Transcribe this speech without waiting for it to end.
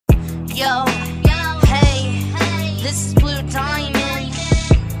Yo, hey, this is Blue Diamond.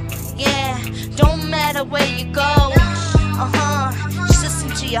 Yeah, don't matter where you go. Just listen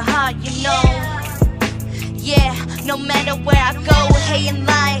to your heart, you know. Yeah, no matter where I go, hey, in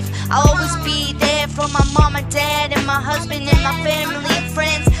life, I'll always be there for my mom and dad and my husband and my family and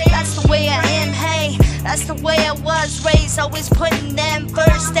friends. That's the way I am, hey, that's the way I was raised. Always putting them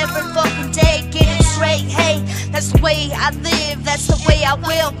first every fucking day, get it straight, hey. That's the way I live, that's the way I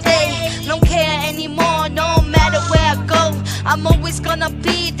will play. Don't care anymore, no matter where I go. I'm always gonna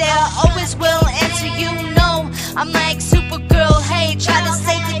be there, always will answer you no. I'm like Supergirl, hey, try to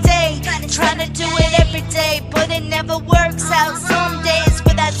save the day. Try to do it every day, but it never works out some days,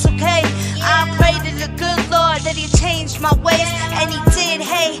 but that's okay. I pray to the good Lord that He changed my ways, and He did,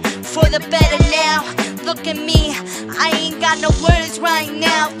 hey, for the better now. Look at me, I ain't got no words right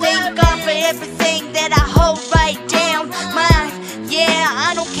now. Thank God for everything that I hold right down. Mine, yeah,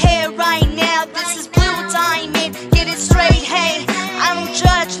 I don't care right now. This is Blue Diamond, get it straight, hey. I don't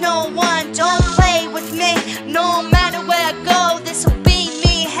judge no one, don't play with me. No matter where I go, this'll be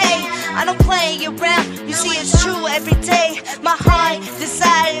me, hey. I don't play around, you see it's true every day. My heart,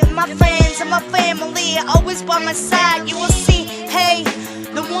 desire, my friends and my family always by my side, you will see, hey.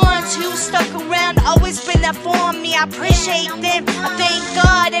 The ones who stuck around, always been there for me, I appreciate them. I thank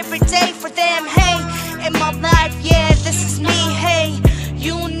God every day for them, hey. In my life, yeah, this is me, hey.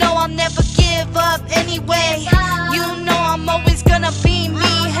 You know I'll never give up anyway. You know I'm always gonna be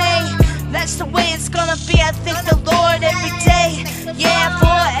me, hey. That's the way it's gonna be, I thank the Lord every day. Yeah,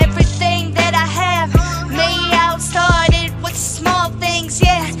 for everything that I have. Made out, started with small things,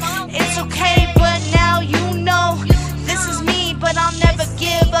 yeah. It's okay, but now you know. This is me, but I'll never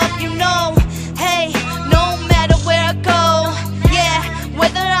give up, you know. Hey, no matter where I go, yeah.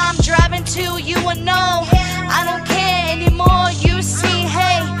 Whether I'm driving to you or no, I don't care anymore, you see,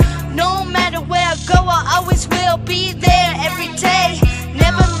 hey. No matter where I go, I always will be there every day.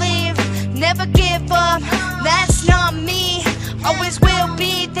 Never leave, never give up, that's not me. Always will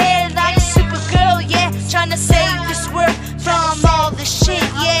be there like Supergirl, yeah. Trying to save this world from all the shit,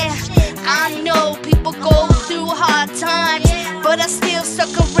 yeah. I know people go through hard times, but I still stuck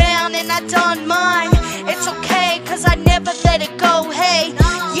around and I done mine. It's okay, cause I never let it go, hey.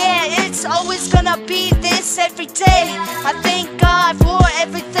 Yeah, it's always gonna be this every day. I thank God for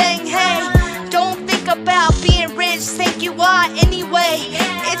everything, hey. Don't think about being rich, think you are anyway.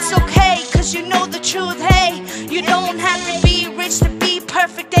 It's okay, cause you know the truth, hey. You don't have to be rich to be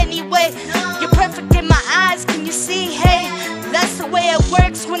perfect anyway. You're perfect in my eyes, can you see, hey. That's the way it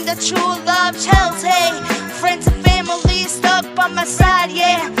works when the true love tells, hey. Friends and family stuck by my side,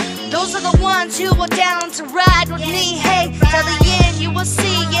 yeah. Those are the ones who are down to ride with me, hey. Till the end you will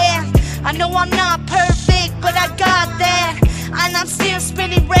see, yeah. I know I'm not perfect, but I got that. And I'm still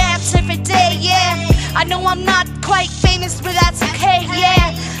spinning raps every day, yeah. I know I'm not quite famous, but that's okay,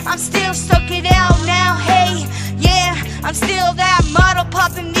 yeah. I'm still stuck it out now, hey. Yeah, I'm still that model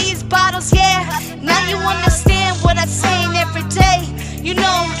popping these bottles, yeah. Now you understand what I'm saying every day. You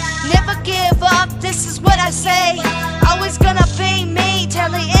know, never give up, this is what I say. Always gonna be me till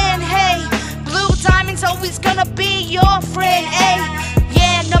the end, hey. Blue Diamond's always gonna be your friend, hey.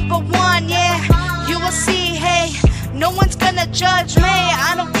 Yeah, number one, yeah. You will see, hey. No one's gonna judge me,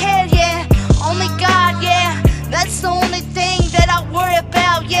 I don't care, yeah. Only God, yeah. That's the only thing that I worry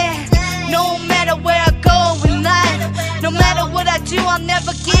about, yeah. No matter where I go in life, no matter what I do, I'll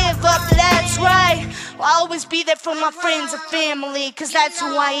never give up, that's right. I'll always be there for my friends and family, cause that's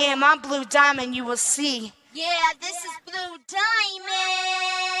who I am. I'm Blue Diamond, you will see. Yeah, this is Blue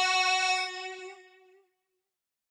Diamond.